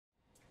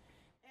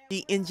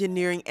The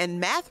Engineering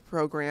and Math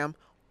program,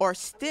 or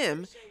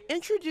STEM,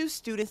 introduced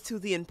students to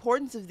the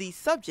importance of these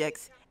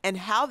subjects and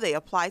how they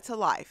apply to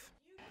life.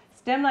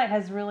 STEM Night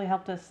has really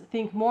helped us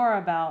think more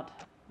about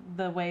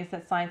the ways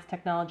that science,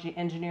 technology,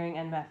 engineering,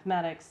 and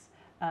mathematics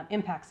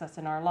impacts us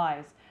in our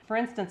lives. For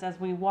instance, as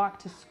we walk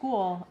to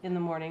school in the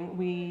morning,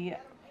 we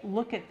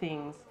look at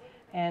things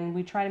and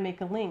we try to make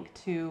a link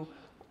to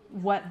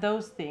what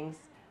those things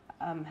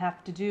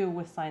have to do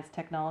with science,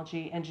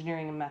 technology,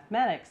 engineering, and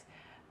mathematics.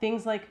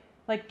 Things like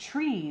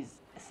trees.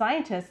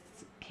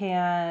 Scientists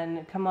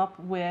can come up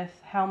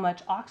with how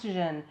much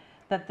oxygen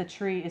that the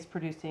tree is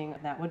producing.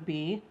 That would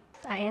be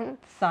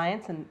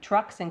Science, and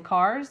trucks and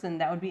cars, and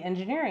that would be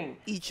engineering.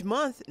 Each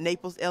month,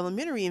 Naples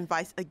Elementary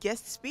invites a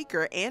guest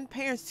speaker and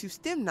parents to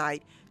STEM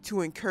Night to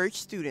encourage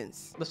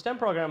students. The STEM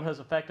program has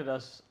affected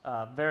us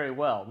very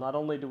well. Not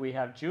only do we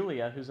have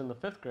Julia, who's in the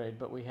 5th grade,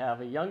 but we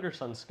have a younger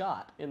son,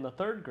 Scott, in the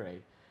 3rd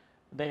grade.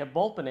 They have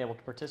both been able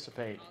to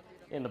participate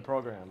in the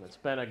program. It's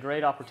been a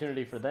great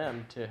opportunity for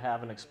them to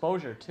have an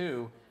exposure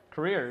to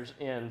careers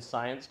in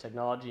science,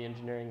 technology,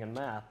 engineering, and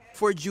math.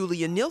 For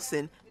Julia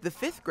Nielsen, the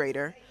 5th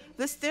grader,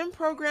 the STEM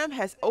program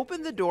has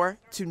opened the door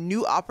to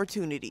new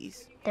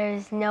opportunities.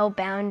 There's no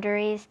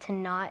boundaries to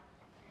not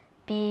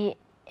be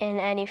in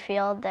any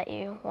field that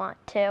you want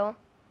to.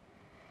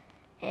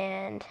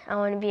 And I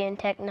want to be in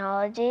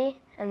technology,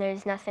 and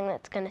there's nothing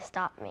that's going to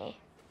stop me.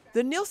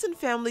 The Nielsen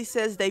family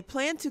says they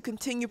plan to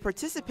continue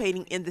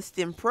participating in the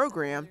STEM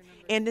program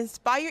and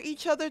inspire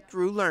each other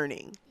through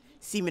learning.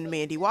 Seaman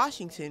Mandi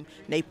Washington,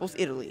 Naples,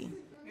 Italy.